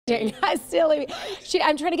coaching. Silly.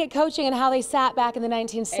 I'm trying to get coaching on how they sat back in the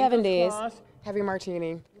 1970s. Crossed, heavy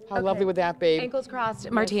martini. How lovely would that be? Ankles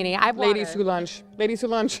crossed martini. I've Ladies who lunch. Ladies who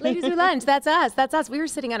lunch. Ladies who lunch. That's us. That's us. We were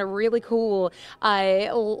sitting on a really cool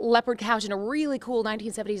leopard couch in a really cool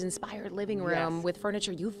 1970s inspired living room with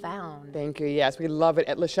furniture you found. Thank you. Yes, we love it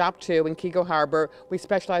at Le Shop 2 in Kego Harbor. We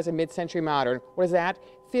specialize in mid-century modern. What is that?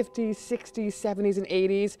 50s, 60s, 70s, and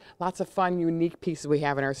 80s. Lots of fun, unique pieces we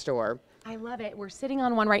have in our store. I love it. We're sitting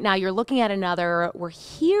on one right now. You're looking at another. We're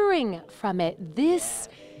hearing from it. This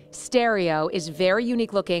stereo is very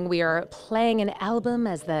unique looking. We are playing an album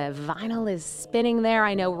as the vinyl is spinning there.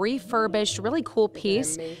 I know, refurbished, really cool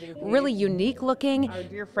piece, really unique looking. Our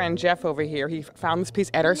dear friend Jeff over here, he found this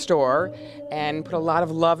piece at our store and put a lot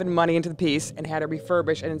of love and money into the piece and had it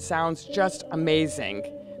refurbished, and it sounds just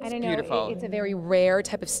amazing. It's beautiful. It's a very rare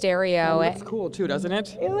type of stereo. It looks cool too, doesn't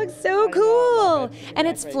it? It looks so cool. And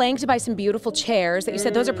it's flanked by some beautiful chairs that you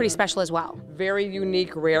said those are pretty special as well. Very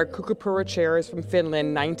unique, rare kukupura chairs from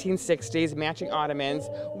Finland, 1960s, matching ottomans.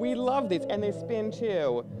 We love these, and they spin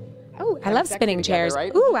too. Oh, I love spinning chairs.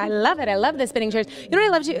 Right? Ooh, I love it. I love the spinning chairs. You know what I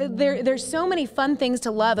love too? There's so many fun things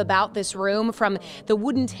to love about this room, from the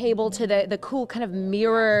wooden table to the cool kind of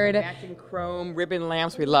mirrored. Matching chrome ribbon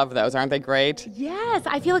lamps. We love those. Aren't they great? Yes.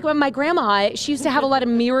 I feel like when my grandma, she used to have a lot of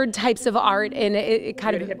mirrored types of art, and it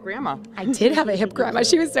kind of. You had a hip grandma. I did have a hip grandma.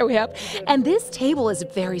 She was so hip. And this table is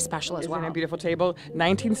very special as well. Isn't it a beautiful table?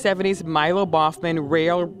 1970s Milo Boffman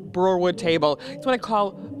rail burlwood table. It's what I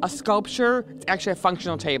call a sculpture. It's actually a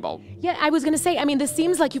functional table. Yeah, I was going to say, I mean, this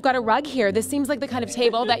seems like you've got a rug here. This seems like the kind of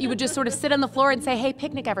table that you would just sort of sit on the floor and say, hey,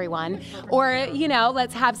 picnic everyone. Or, you know,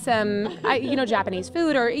 let's have some, you know, Japanese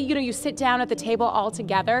food. Or, you know, you sit down at the table all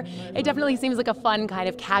together. It definitely seems like a fun kind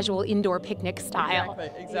of casual indoor picnic style.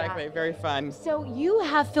 Exactly. Very fun. So you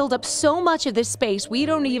have filled up so much of this space. We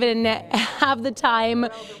don't even have the time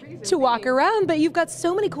to walk around, but you've got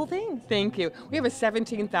so many cool things. Thank you. We have a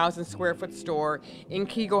 17,000 square foot store in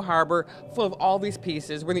Kego Harbor full of all these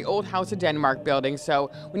pieces. We're in the old House of Denmark building, so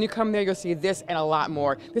when you come there, you'll see this and a lot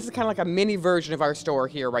more. This is kind of like a mini version of our store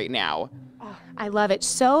here right now. Oh, I love it.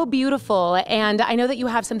 So beautiful. And I know that you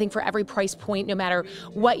have something for every price point, no matter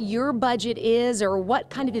what your budget is or what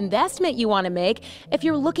kind of investment you want to make. If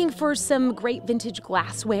you're looking for some great vintage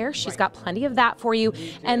glassware, she's got plenty of that for you.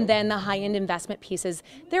 And then the high-end investment pieces,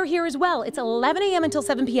 they're here as well. It's 11 a.m. until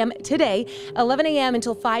 7 p.m. today, 11 a.m.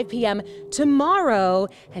 until 5 p.m. tomorrow.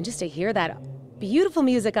 And just to hear that beautiful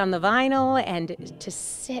music on the vinyl and to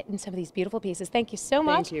sit in some of these beautiful pieces. Thank you so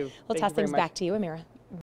much. Thank you. We'll toss things back to you, Amira.